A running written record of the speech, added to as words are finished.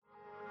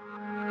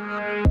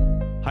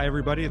Hi,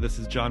 everybody. This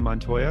is John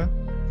Montoya.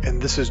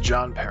 And this is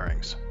John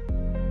Pairings.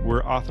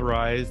 We're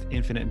authorized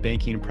infinite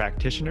banking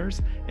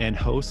practitioners and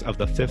hosts of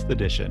the 5th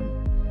edition.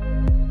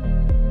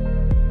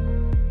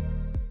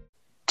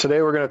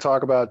 Today, we're going to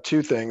talk about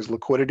two things,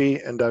 liquidity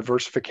and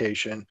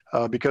diversification,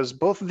 because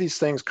both of these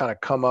things kind of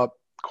come up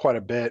quite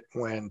a bit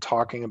when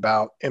talking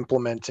about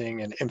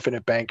implementing an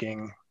infinite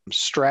banking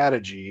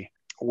strategy,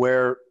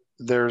 where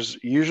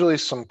there's usually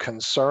some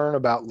concern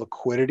about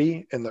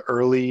liquidity in the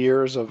early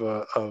years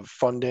of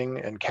funding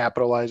and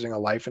capitalizing a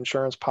life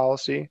insurance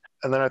policy.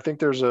 And then I think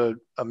there's a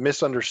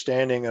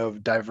misunderstanding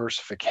of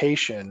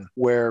diversification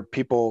where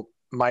people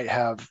might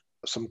have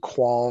some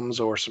qualms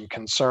or some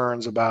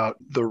concerns about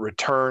the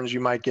returns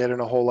you might get in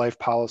a whole life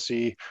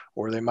policy,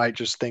 or they might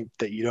just think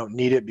that you don't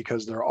need it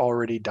because they're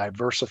already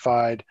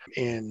diversified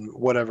in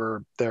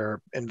whatever their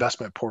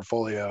investment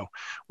portfolio,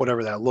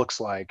 whatever that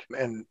looks like.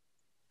 And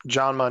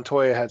John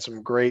Montoya had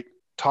some great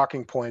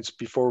talking points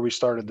before we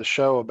started the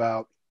show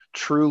about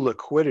true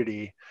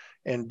liquidity.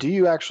 And do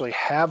you actually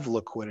have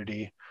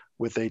liquidity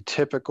with a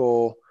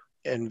typical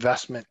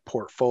investment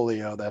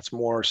portfolio that's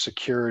more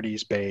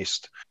securities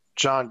based?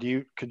 John,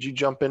 could you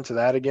jump into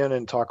that again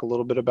and talk a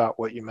little bit about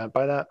what you meant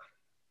by that?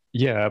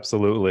 Yeah,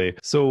 absolutely.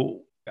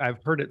 So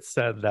I've heard it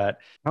said that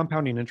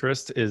compounding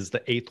interest is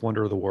the eighth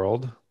wonder of the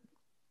world.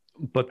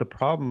 But the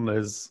problem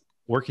is,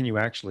 where can you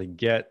actually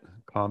get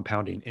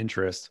compounding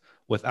interest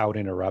without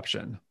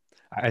interruption?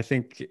 I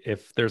think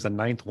if there's a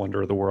ninth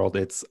wonder of the world,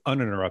 it's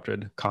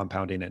uninterrupted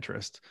compounding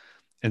interest.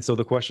 And so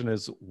the question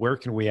is, where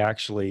can we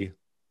actually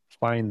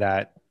find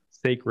that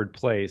sacred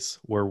place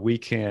where we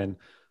can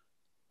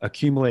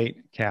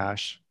accumulate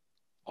cash,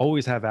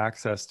 always have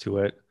access to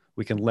it?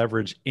 We can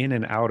leverage in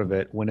and out of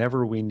it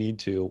whenever we need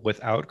to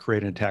without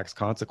creating a tax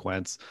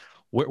consequence.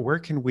 Where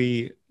can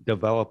we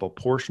develop a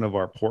portion of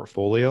our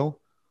portfolio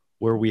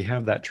where we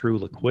have that true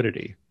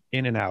liquidity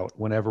in and out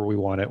whenever we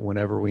want it,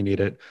 whenever we need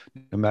it,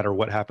 no matter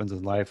what happens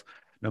in life,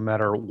 no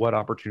matter what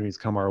opportunities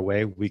come our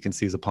way, we can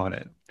seize upon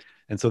it.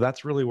 And so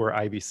that's really where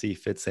IBC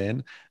fits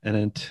in. And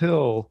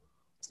until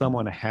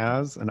someone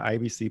has an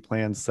IBC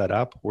plan set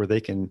up where they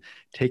can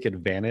take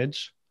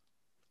advantage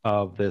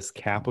of this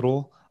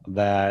capital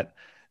that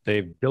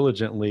they've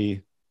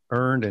diligently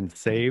earned and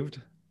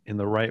saved in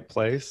the right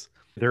place,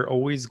 they're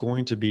always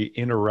going to be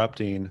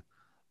interrupting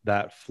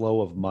that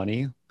flow of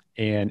money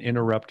and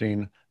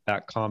interrupting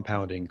that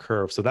compounding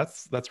curve. So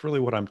that's really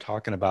what I'm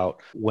talking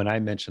about when I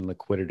mention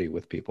liquidity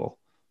with people.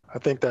 I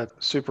think that's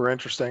super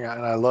interesting,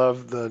 and I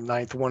love the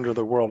ninth wonder of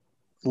the world.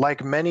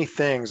 Like many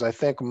things, I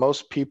think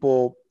most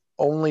people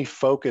only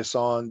focus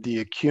on the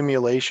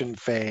accumulation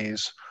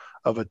phase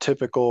of a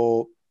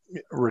typical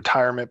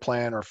retirement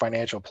plan or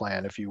financial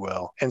plan, if you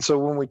will. And so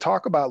when we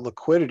talk about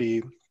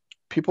liquidity,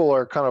 people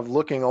are kind of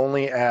looking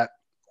only at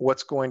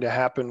what's going to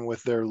happen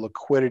with their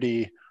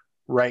liquidity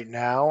right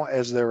now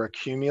as they're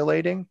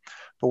accumulating.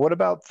 But what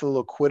about the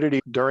liquidity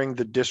during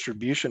the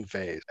distribution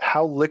phase?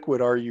 How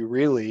liquid are you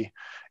really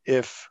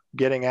if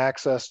getting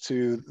access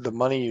to the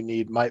money you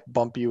need might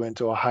bump you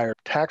into a higher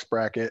tax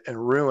bracket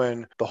and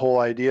ruin the whole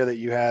idea that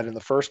you had in the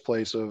first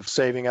place of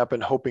saving up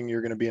and hoping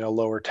you're going to be in a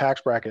lower tax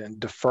bracket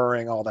and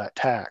deferring all that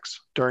tax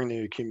during the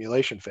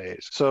accumulation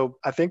phase? So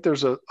I think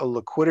there's a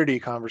liquidity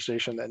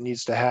conversation that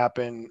needs to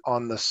happen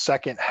on the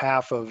second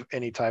half of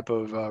any type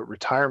of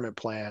retirement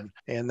plan.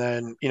 And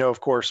then, of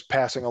course,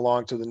 passing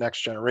along to the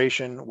next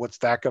generation, what's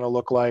that going to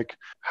look like?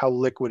 How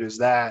liquid is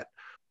that?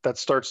 That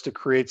starts to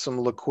create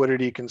some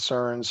liquidity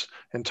concerns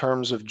in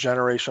terms of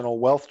generational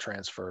wealth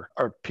transfer.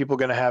 Are people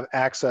going to have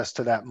access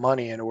to that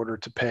money in order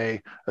to pay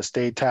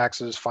estate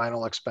taxes,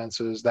 final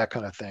expenses, that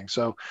kind of thing?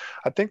 So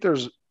I think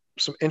there's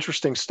some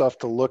interesting stuff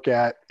to look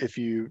at if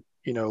you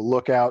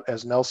look out,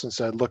 as Nelson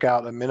said, look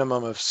out a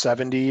minimum of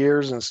 70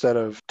 years instead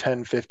of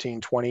 10, 15,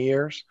 20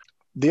 years.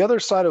 The other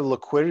side of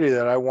liquidity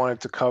that I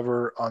wanted to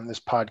cover on this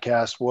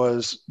podcast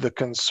was the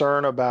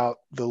concern about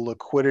the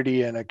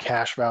liquidity in a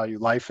cash value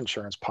life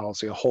insurance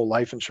policy, a whole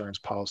life insurance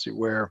policy,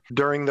 where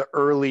during the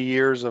early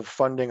years of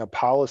funding a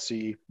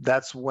policy,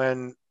 that's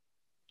when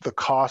the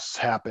costs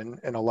happen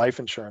in a life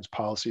insurance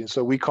policy. And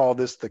so we call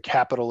this the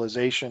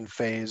capitalization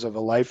phase of a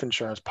life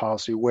insurance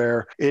policy,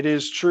 where it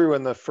is true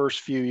in the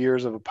first few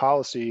years of a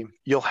policy,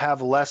 you'll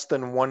have less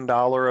than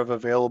 $1 of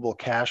available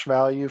cash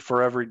value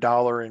for every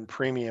dollar in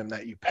premium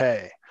that you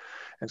pay.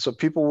 And so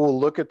people will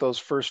look at those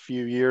first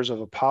few years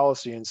of a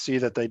policy and see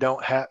that they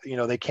don't have,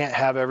 they can't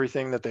have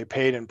everything that they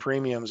paid in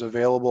premiums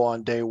available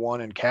on day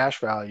one in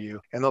cash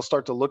value. And they'll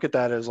start to look at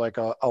that as like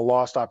a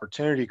lost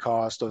opportunity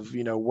cost of,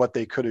 what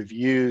they could have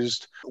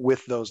used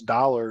with those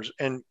dollars.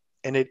 And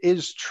it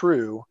is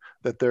true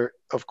that there,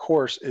 of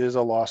course, is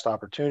a lost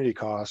opportunity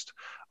cost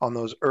on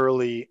those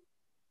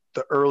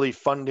the early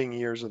funding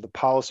years of the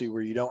policy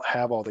where you don't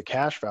have all the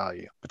cash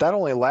value. But that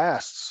only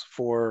lasts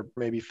for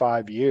maybe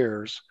 5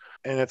 years.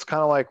 And it's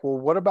kind of like, well,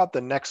 what about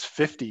the next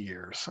 50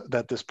 years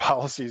that this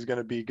policy is going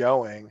to be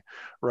going,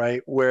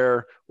 right?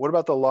 What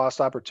about the lost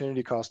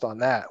opportunity cost on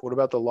that? What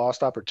about the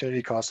lost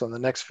opportunity cost on the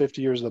next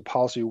 50 years of the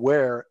policy,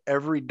 where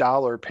every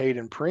dollar paid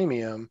in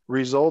premium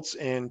results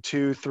in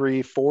 $2,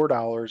 $3,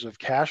 $4 of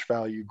cash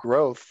value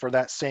growth for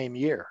that same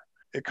year?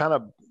 It kind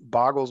of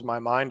boggles my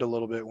mind a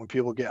little bit when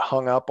people get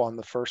hung up on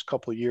the first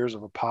couple of years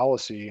of a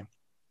policy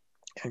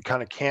and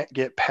kind of can't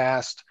get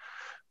past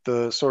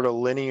the sort of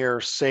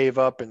linear save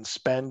up and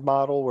spend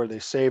model where they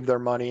save their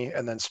money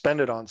and then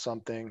spend it on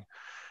something,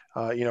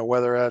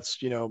 whether that's,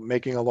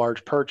 making a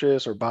large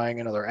purchase or buying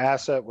another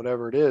asset,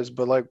 whatever it is.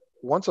 But like,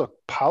 once a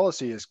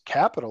policy is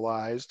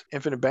capitalized,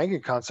 infinite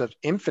banking concept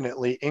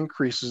infinitely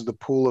increases the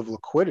pool of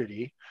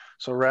liquidity.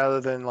 So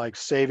rather than like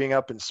saving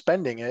up and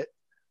spending it,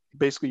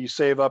 basically you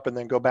save up and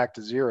then go back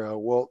to zero.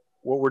 Well,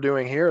 what we're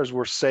doing here is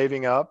we're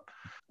saving up,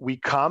 we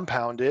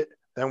compound it,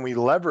 then we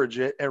leverage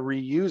it and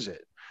reuse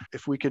it.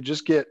 If we could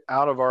just get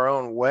out of our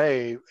own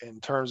way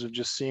in terms of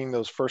just seeing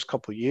those first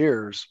couple of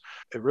years,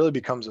 it really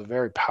becomes a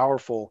very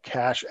powerful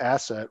cash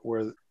asset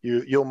where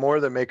you'll more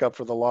than make up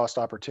for the lost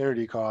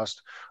opportunity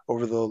cost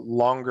over the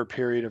longer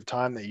period of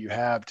time that you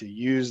have to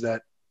use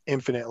that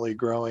infinitely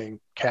growing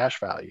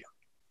cash value.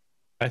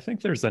 I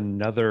think there's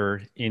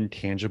another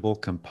intangible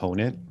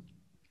component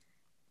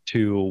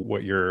to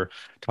what you're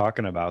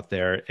talking about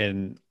there.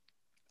 And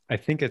I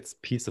think it's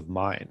peace of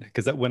mind.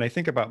 Because when I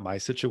think about my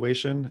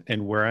situation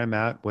and where I'm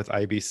at with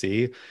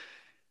IBC,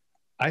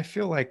 I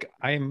feel like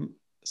I'm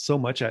so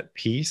much at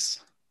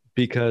peace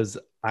because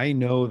I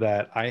know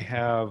that I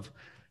have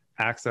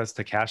access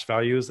to cash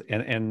values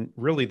and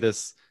really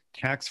this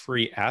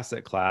tax-free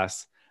asset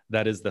class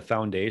that is the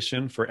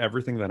foundation for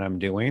everything that I'm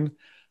doing.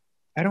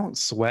 I don't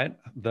sweat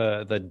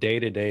the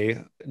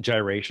day-to-day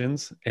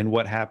gyrations and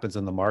what happens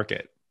in the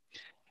market.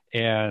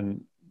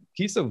 And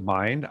peace of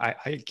mind,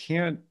 I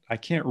can't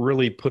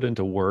really put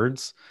into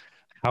words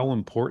how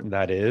important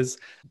that is.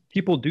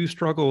 People do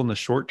struggle in the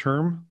short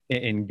term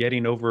in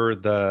getting over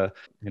the,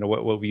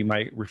 what we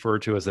might refer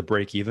to as a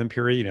break even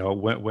period.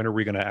 When are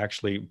we going to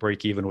actually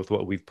break even with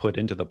what we've put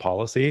into the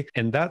policy?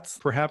 And that's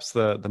perhaps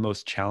the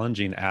most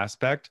challenging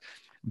aspect.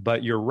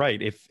 But you're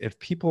right. If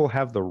people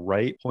have the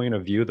right point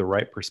of view, the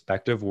right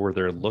perspective where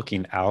they're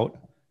looking out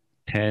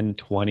 10,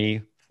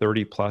 20,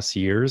 30 plus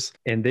years,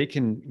 and they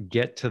can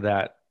get to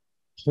that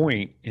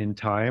point in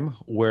time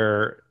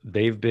where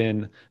they've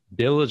been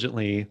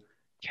diligently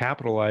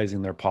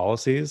capitalizing their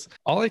policies,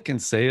 all I can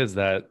say is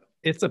that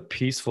it's a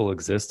peaceful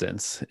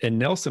existence. And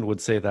Nelson would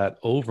say that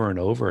over and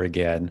over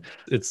again.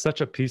 It's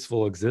such a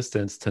peaceful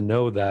existence to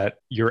know that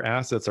your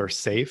assets are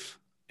safe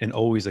and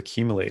always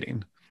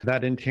accumulating.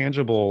 That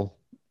intangible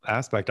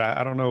aspect,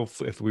 I don't know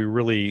if we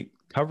really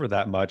cover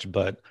that much,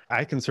 but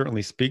I can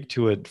certainly speak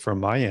to it from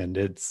my end.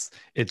 It's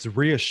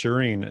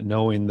reassuring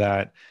knowing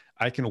that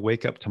I can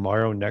wake up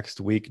tomorrow,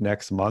 next week,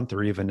 next month,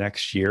 or even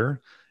next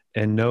year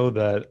and know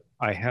that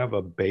I have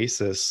a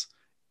basis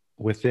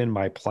within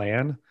my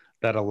plan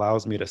that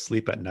allows me to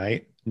sleep at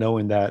night,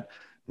 knowing that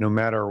no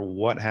matter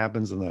what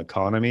happens in the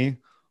economy,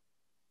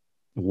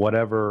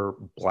 whatever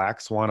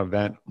black swan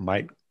event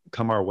might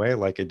come our way,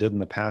 like it did in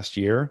the past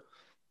year,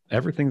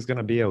 everything's going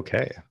to be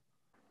okay.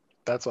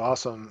 That's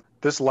awesome.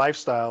 This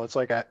lifestyle,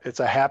 it's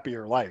a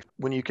happier life.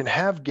 When you can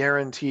have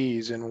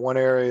guarantees in one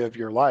area of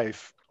your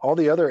life, all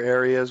the other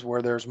areas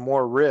where there's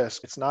more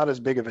risk, it's not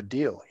as big of a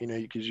deal,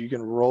 because you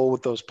can roll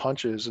with those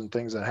punches and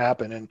things that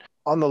happen. And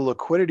on the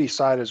liquidity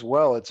side as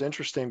well, it's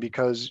interesting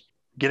because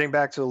getting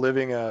back to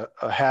living a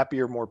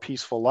happier, more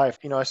peaceful life,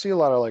 I see a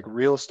lot of like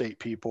real estate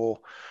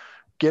people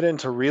get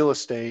into real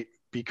estate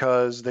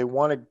because they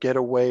want to get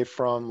away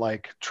from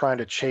like trying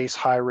to chase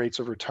high rates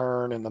of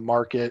return in the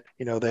market.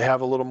 They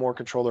have a little more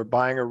control. They're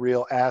buying a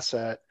real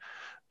asset.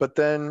 But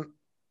then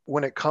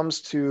when it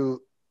comes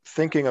to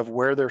thinking of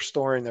where they're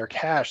storing their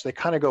cash, they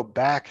kind of go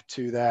back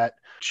to that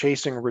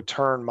chasing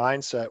return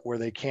mindset where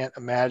they can't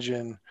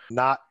imagine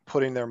not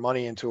putting their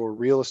money into a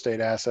real estate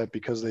asset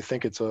because they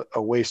think it's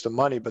a waste of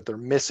money, but they're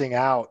missing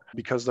out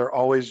because they're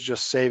always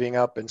just saving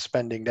up and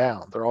spending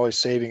down. They're always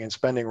saving and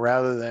spending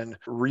rather than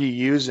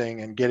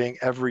reusing and getting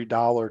every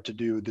dollar to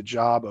do the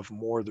job of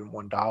more than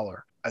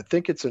 $1. I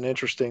think it's an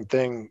interesting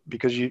thing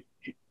because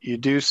you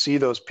do see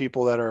those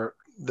people that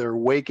they're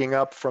waking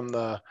up from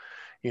the,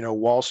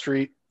 Wall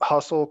Street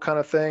hustle kind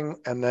of thing.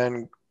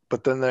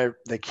 But then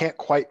they can't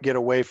quite get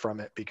away from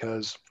it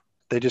because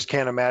they just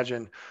can't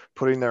imagine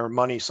putting their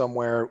money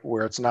somewhere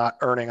where it's not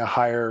earning a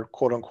higher,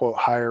 quote unquote,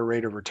 higher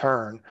rate of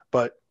return,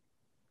 but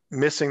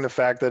missing the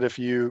fact that if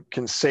you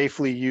can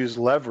safely use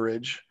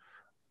leverage,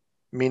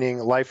 meaning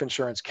life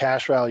insurance,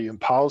 cash value, and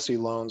policy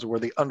loans where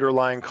the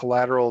underlying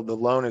collateral of the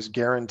loan is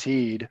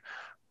guaranteed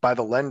by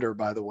the lender,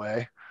 by the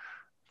way.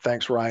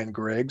 Thanks, Ryan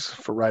Griggs,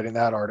 for writing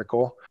that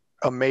article.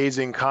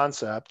 Amazing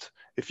concept.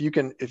 If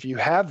you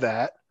have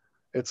that,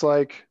 it's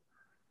like,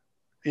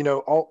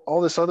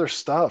 all this other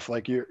stuff,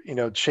 like you're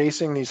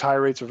chasing these high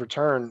rates of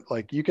return,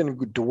 like you can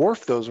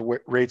dwarf those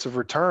rates of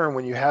return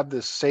when you have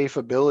this safe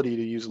ability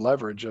to use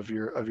leverage of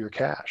your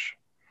cash.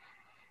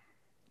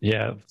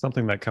 Yeah,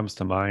 something that comes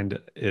to mind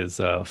is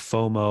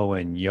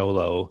FOMO and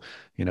YOLO,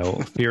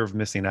 fear of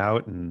missing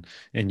out and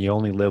you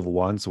only live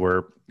once,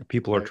 where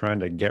people are Right, trying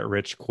to get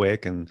rich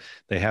quick and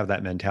they have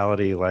that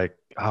mentality like,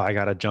 oh, I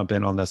got to jump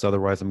in on this,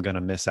 otherwise I'm going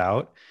to miss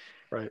out.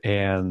 right.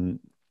 And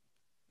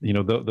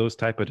those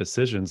type of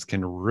decisions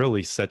can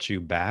really set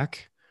you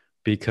back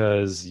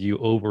because you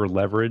over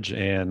leverage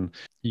and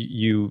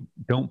you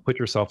don't put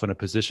yourself in a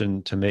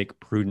position to make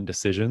prudent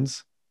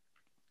decisions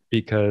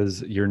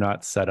because you're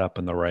not set up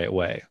in the right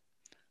way.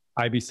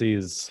 IBC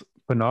is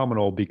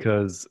phenomenal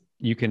because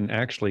you can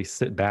actually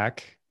sit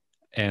back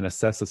and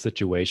assess a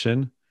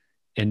situation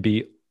and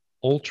be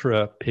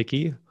ultra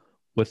picky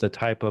with the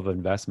type of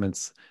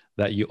investments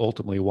that you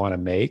ultimately want to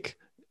make,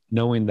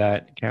 knowing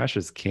that cash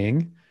is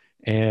king.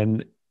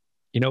 And,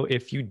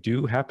 if you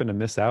do happen to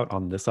miss out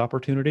on this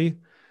opportunity,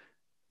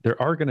 there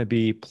are going to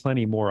be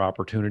plenty more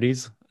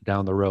opportunities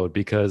down the road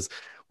because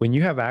when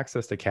you have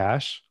access to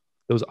cash,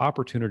 those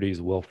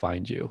opportunities will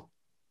find you.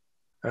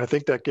 And I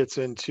think that gets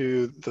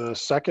into the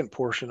second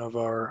portion of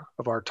our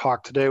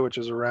talk today, which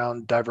is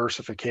around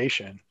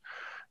diversification.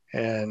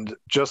 And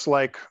just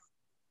like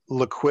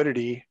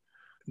liquidity,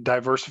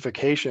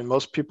 diversification,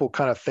 most people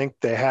kind of think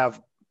they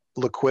have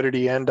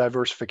liquidity and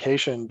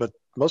diversification, but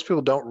most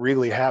people don't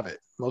really have it.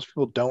 Most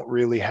people don't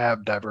really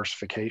have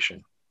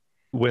diversification.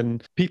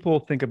 When people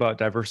think about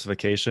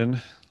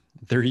diversification,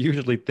 they're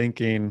usually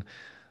thinking,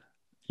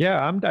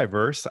 yeah, I'm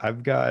diverse.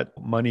 I've got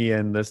money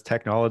in this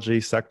technology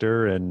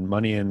sector and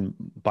money in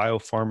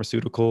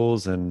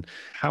biopharmaceuticals, and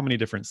how many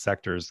different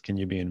sectors can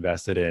you be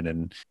invested in?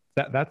 And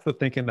that's the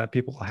thinking that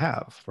people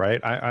have, right?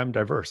 I'm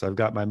diverse. I've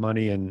got my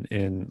money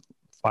in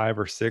five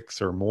or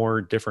six or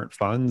more different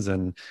funds,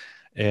 and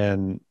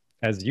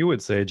as you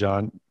would say,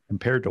 John,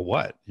 compared to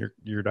what?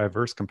 You're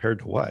diverse compared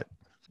to what?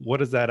 What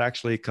does that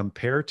actually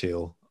compare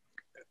to?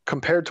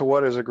 Compared to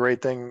what is a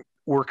great thing,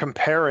 we're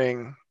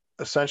comparing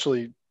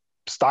essentially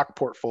stock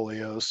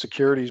portfolios,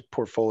 securities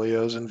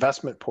portfolios,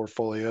 investment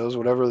portfolios,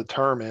 whatever the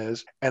term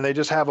is, and they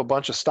just have a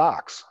bunch of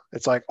stocks.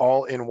 It's like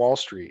all in Wall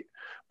Street.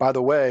 By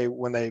the way,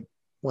 when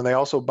they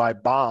also buy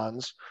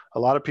bonds, a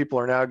lot of people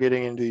are now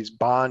getting into these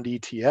bond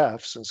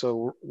ETFs. And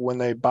so when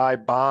they buy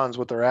bonds,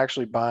 what they're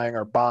actually buying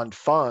are bond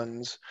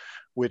funds,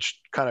 which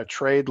kind of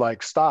trade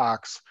like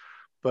stocks,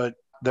 but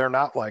they're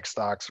not like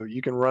stocks. So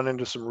you can run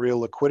into some real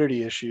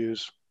liquidity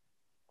issues,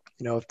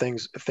 if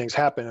things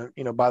happen.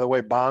 By the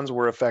way, bonds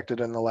were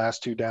affected in the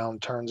last two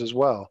downturns as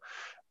well.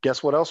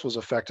 Guess what else was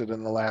affected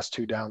in the last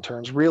two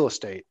downturns? Real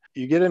estate.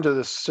 You get into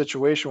this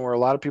situation where a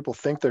lot of people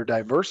think they're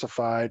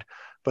diversified,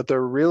 but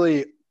they're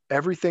really,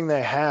 everything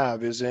they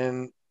have is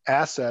in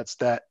assets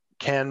that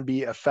can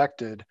be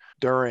affected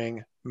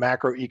during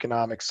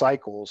macroeconomic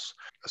cycles,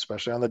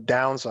 especially on the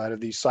downside of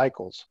these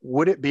cycles.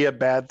 Would it be a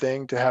bad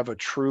thing to have a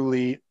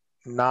truly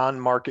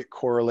non-market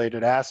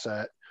correlated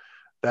asset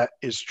that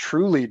is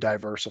truly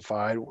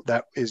diversified,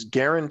 that is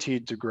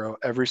guaranteed to grow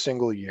every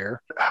single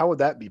year? How would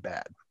that be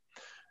bad?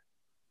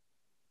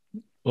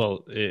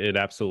 Well, it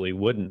absolutely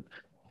wouldn't.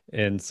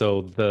 And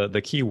so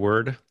the key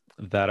word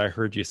that I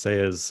heard you say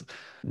is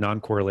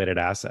non-correlated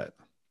asset.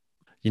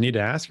 You need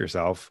to ask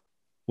yourself,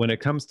 when it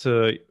comes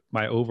to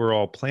my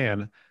overall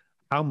plan,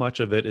 how much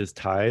of it is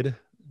tied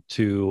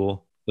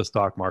to the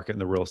stock market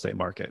and the real estate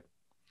market?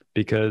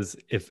 Because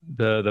if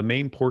the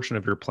main portion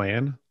of your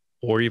plan,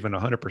 or even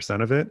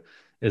 100% of it,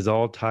 is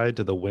all tied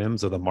to the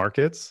whims of the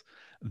markets,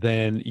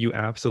 then you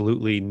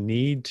absolutely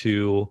need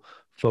to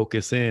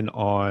focus in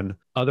on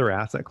other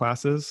asset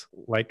classes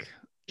like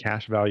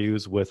cash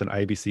values with an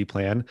IBC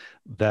plan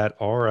that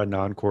are a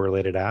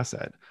non-correlated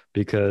asset.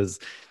 Because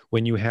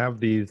when you have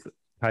these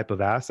type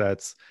of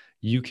assets,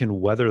 you can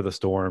weather the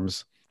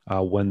storms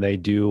when they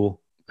do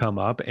come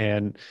up,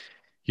 and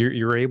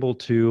you're able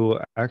to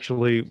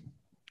actually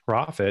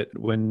profit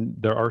when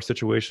there are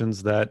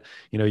situations that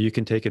you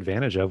can take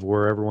advantage of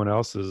where everyone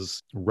else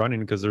is running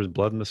because there's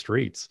blood in the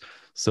streets.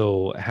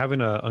 So having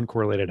an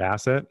uncorrelated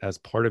asset as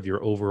part of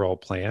your overall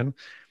plan,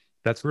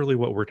 that's really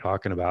what we're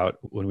talking about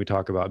when we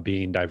talk about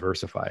being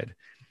diversified.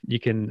 You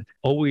can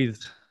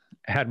always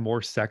add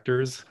more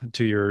sectors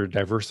to your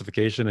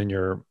diversification and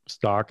your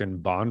stock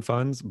and bond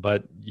funds,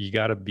 but you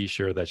got to be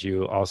sure that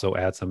you also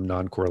add some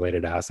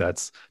non-correlated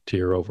assets to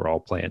your overall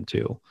plan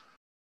too.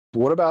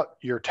 What about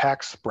your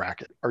tax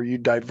bracket? Are you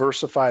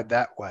diversified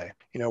that way?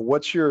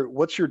 What's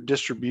your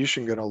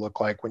distribution going to look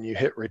like when you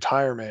hit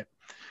retirement?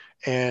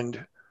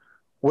 And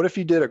what if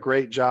you did a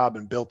great job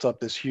and built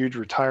up this huge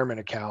retirement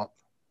account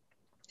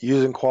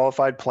using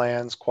qualified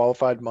plans,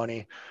 qualified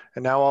money,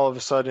 and now all of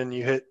a sudden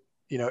you hit,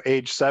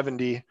 age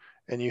 70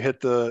 and you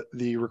hit the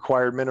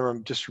required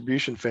minimum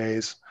distribution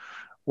phase?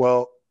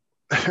 Well,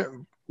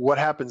 what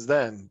happens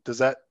then?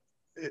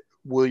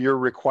 Will your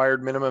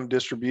required minimum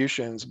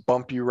distributions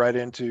bump you right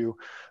into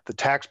the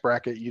tax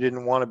bracket you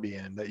didn't want to be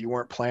in, that you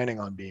weren't planning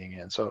on being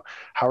in? So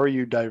how are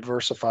you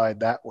diversified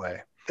that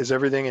way? Is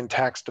everything in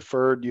tax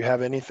deferred? Do you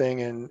have anything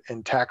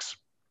in tax,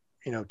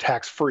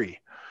 tax free?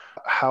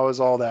 How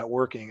is all that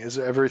working? Is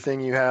everything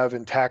you have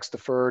in tax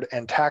deferred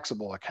and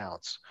taxable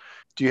accounts?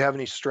 Do you have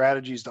any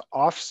strategies to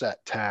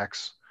offset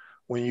tax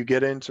when you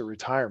get into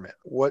retirement?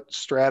 What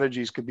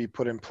strategies could be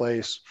put in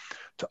place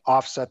to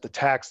offset the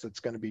tax that's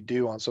going to be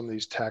due on some of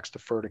these tax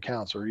deferred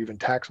accounts or even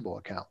taxable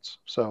accounts?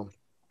 So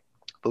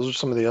those are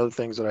some of the other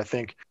things that I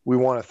think we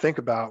want to think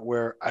about,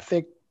 where I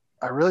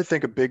really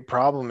think a big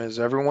problem is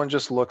everyone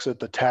just looks at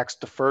the tax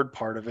deferred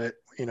part of it,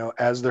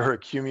 as they're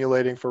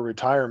accumulating for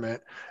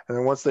retirement. And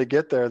then once they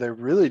get there, they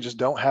really just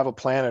don't have a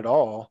plan at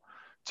all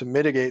to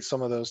mitigate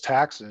some of those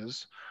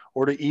taxes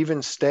or to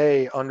even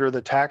stay under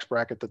the tax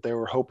bracket that they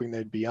were hoping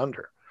they'd be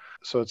under.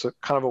 So it's a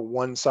kind of a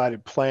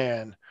one-sided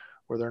plan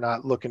where they're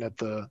not looking at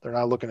the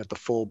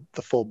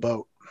full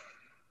boat.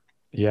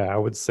 Yeah, I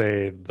would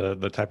say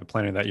the type of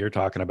planning that you're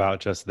talking about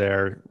just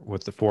there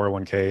with the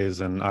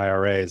 401ks and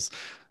IRAs,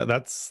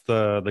 that's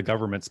the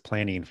government's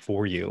planning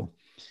for you.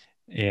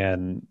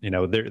 And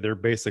they're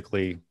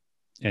basically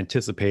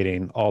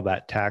anticipating all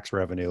that tax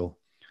revenue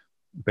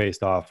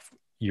based off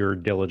your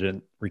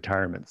diligent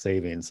retirement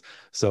savings.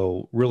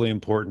 So really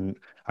important.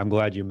 I'm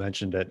glad you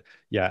mentioned it.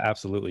 Yeah,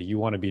 absolutely. You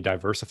want to be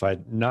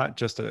diversified, not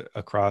just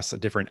across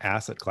different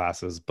asset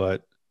classes,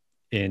 but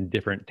in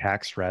different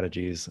tax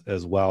strategies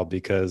as well.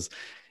 Because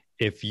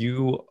if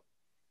you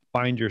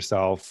find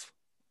yourself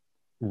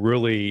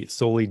really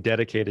solely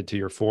dedicated to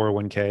your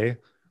 401k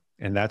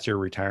and that's your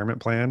retirement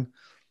plan,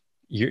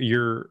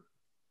 you're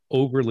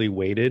overly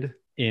weighted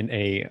in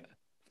a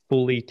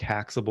fully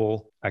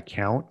taxable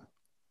account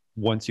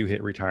once you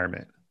hit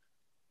retirement.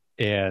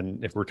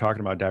 And if we're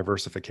talking about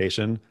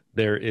diversification,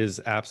 there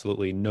is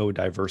absolutely no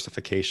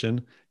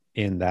diversification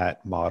in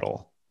that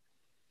model.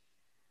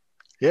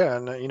 Yeah,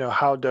 and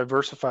how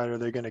diversified are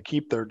they going to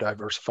keep their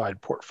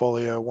diversified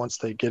portfolio once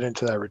they get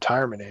into that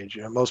retirement age?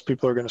 Most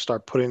people are going to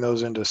start putting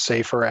those into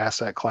safer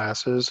asset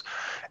classes,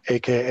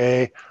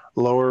 aka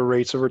lower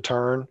rates of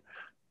return.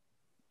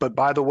 But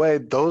by the way,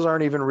 those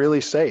aren't even really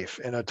safe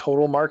in a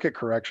total market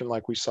correction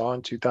like we saw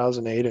in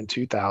 2008 and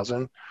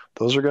 2000.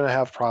 Those are going to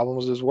have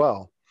problems as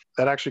well.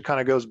 That actually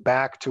kind of goes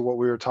back to what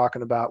we were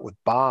talking about with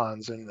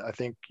bonds. And I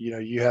think,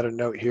 you had a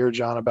note here,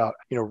 John, about,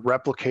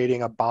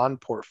 replicating a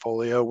bond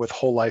portfolio with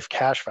whole life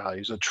cash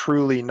values, a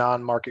truly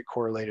non-market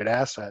correlated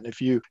asset. And if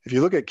you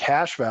look at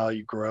cash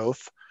value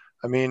growth,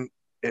 I mean,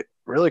 it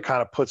really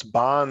kind of puts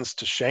bonds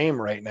to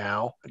shame right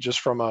now,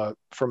 just from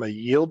a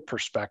yield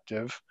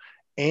perspective.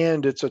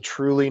 And it's a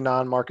truly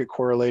non-market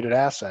correlated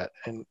asset.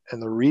 And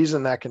the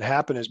reason that can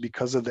happen is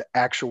because of the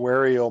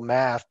actuarial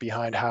math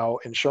behind how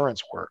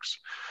insurance works.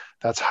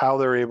 That's how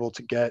they're able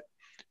to get,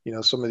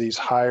 some of these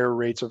higher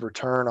rates of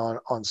return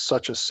on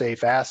such a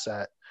safe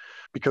asset,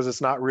 because it's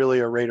not really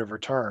a rate of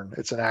return.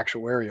 It's an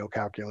actuarial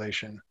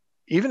calculation.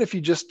 Even if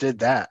you just did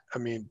that, I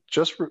mean,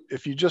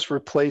 if you just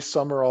replace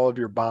some or all of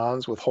your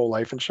bonds with whole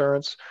life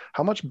insurance,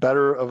 how much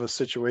better of a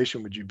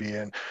situation would you be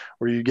in,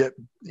 where you'd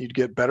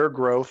get better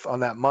growth on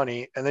that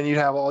money, and then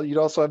you'd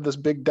also have this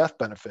big death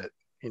benefit,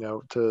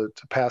 to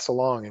pass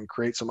along and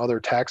create some other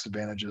tax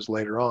advantages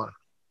later on.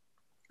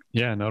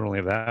 Yeah, not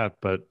only that,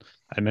 but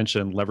I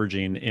mentioned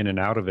leveraging in and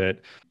out of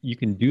it. You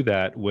can do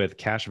that with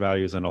cash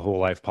values in a whole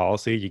life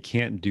policy. You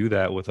can't do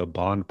that with a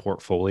bond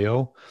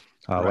portfolio.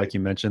 Right. Like you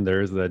mentioned,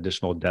 there is the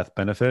additional death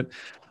benefit,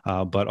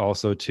 but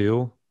also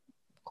too,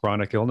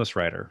 chronic illness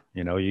rider.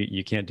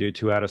 You can't do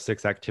 2 out of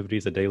 6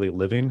 activities of daily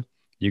living.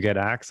 You get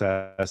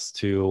access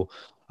to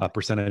a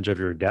percentage of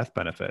your death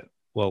benefit.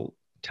 Well,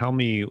 tell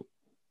me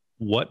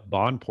what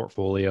bond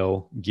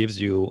portfolio gives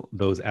you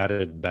those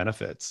added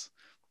benefits?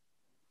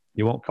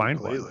 You won't find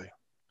one, Completely.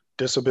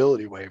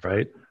 Disability waiver.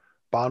 right?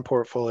 Bond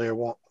portfolio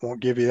won't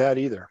give you that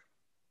either.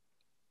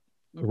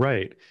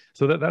 Right.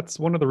 So that's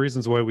one of the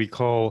reasons why we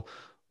call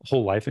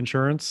whole life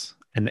insurance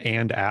an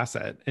and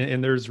asset.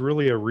 And there's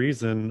really a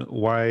reason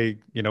why,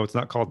 it's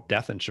not called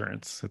death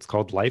insurance. It's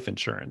called life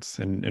insurance.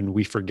 And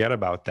we forget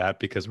about that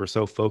because we're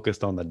so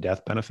focused on the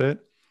death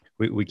benefit.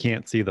 We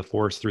can't see the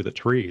forest through the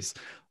trees.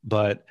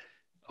 But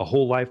a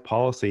whole life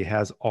policy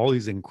has all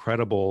these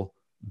incredible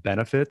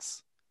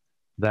benefits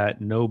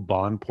that no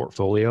bond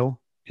portfolio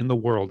in the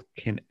world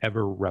can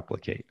ever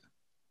replicate.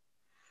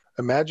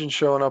 Imagine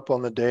showing up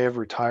on the day of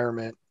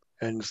retirement,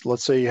 and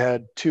let's say you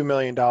had $2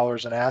 million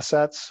in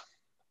assets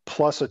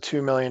plus a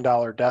 $2 million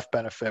death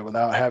benefit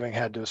without having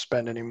had to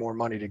spend any more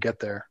money to get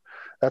there.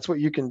 That's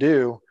what you can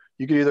do.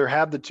 You could either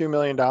have the $2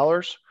 million,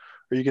 or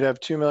you could have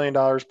 $2 million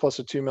plus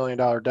a $2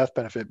 million death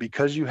benefit,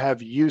 because you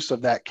have use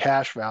of that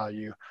cash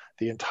value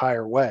the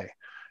entire way.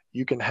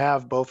 You can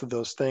have both of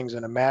those things,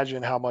 and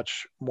imagine how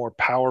much more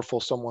powerful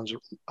someone's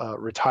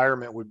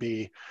retirement would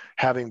be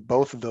having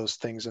both of those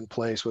things in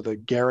place with a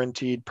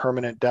guaranteed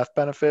permanent death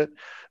benefit.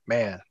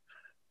 Man,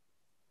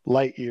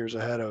 light years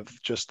ahead of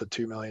just the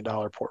 $2 million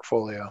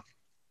portfolio.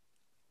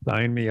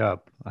 Sign me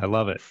up. I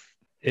love it.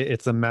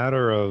 It's a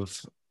matter of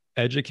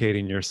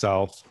educating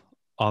yourself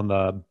on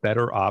the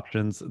better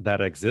options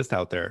that exist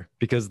out there,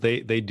 because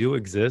they do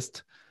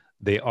exist.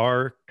 They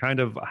are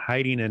kind of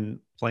hiding in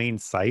plain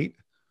sight,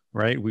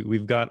 right?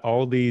 We've got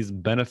all these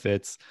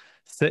benefits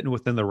sitting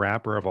within the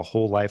wrapper of a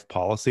whole life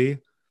policy,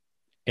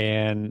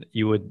 and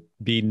you would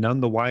be none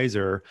the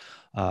wiser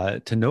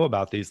to know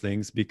about these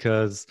things,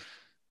 because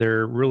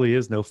there really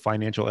is no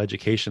financial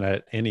education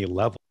at any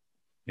level.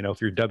 You know, if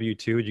you're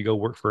W-2 and you go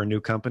work for a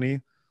new company,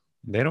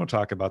 they don't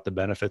talk about the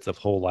benefits of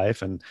whole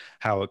life and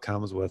how it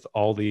comes with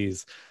all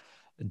these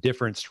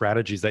different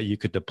strategies that you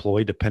could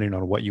deploy depending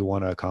on what you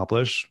want to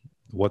accomplish.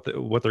 What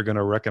they're going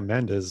to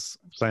recommend is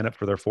sign up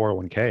for their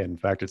 401k. In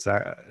fact, it's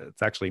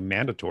actually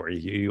mandatory.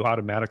 You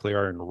automatically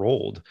are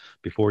enrolled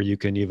before you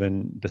can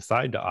even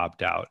decide to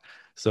opt out.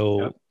 Yep.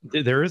 So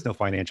there is no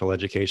financial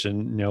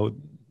education. You know,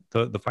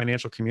 the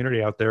financial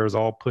community out there is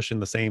all pushing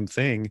the same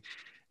thing,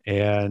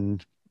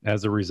 and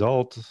as a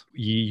result,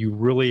 you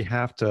really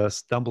have to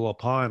stumble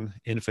upon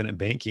infinite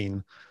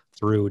banking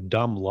through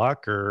dumb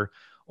luck,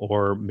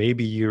 or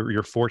maybe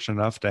you're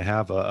fortunate enough to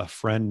have a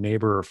friend,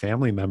 neighbor, or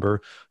family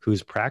member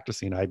who's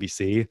practicing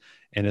IBC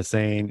and is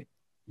saying,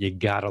 you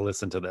got to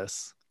listen to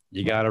this.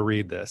 You got to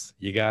read this.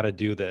 You got to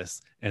do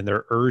this. And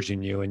they're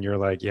urging you, and you're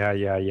like, yeah,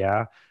 yeah,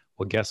 yeah.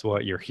 Well, guess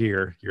what? You're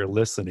here. You're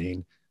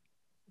listening.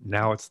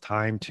 Now it's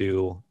time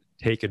to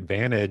take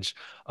advantage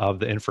of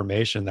the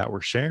information that we're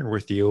sharing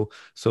with you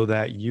so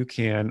that you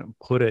can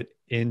put it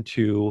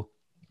into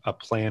a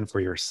plan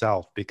for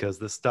yourself, because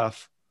this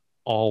stuff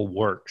all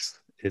works.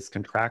 It's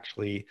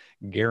contractually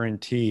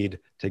guaranteed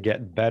to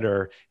get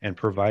better and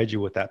provide you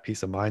with that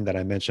peace of mind that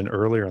I mentioned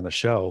earlier in the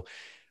show,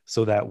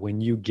 so that when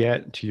you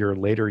get to your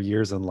later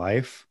years in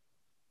life,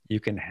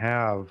 you can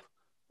have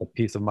a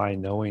peace of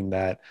mind knowing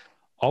that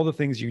all the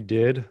things you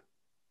did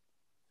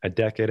a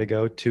decade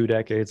ago, 2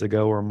 decades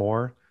ago, or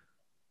more,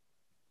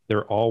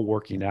 they're all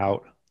working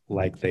out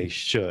like they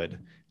should.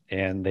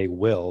 And they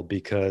will,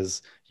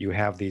 because you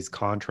have these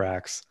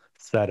contracts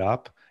set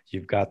up.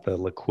 You've got the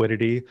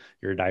liquidity,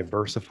 you're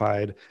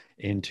diversified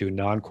into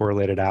non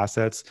correlated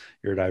assets,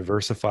 you're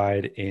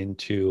diversified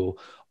into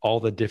all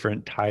the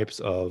different types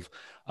of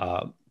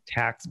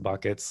tax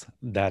buckets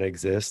that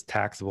exist: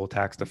 taxable,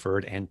 tax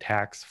deferred, and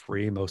tax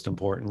free, most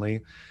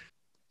importantly.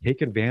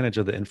 Take advantage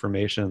of the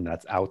information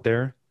that's out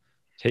there.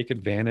 Take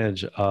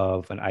advantage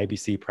of an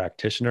IBC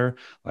practitioner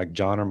like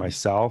John or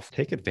myself.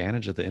 Take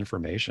advantage of the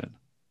information.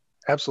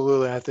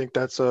 Absolutely. I think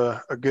that's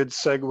a good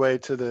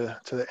segue to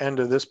the end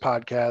of this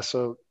podcast.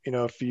 So, you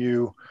know, if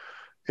you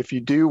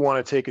do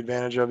want to take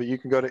advantage of it, you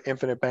can go to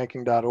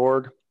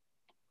infinitebanking.org,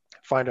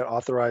 find an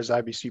authorized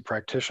IBC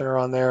practitioner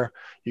on there.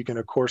 You can,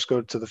 of course,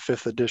 go to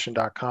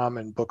thefifthedition.com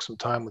and book some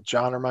time with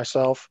John or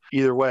myself.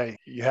 Either way,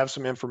 you have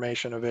some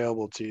information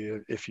available to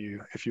you if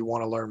you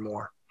want to learn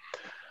more.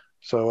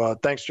 So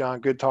thanks,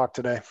 John. Good talk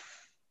today.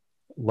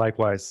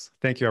 Likewise.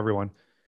 Thank you, everyone.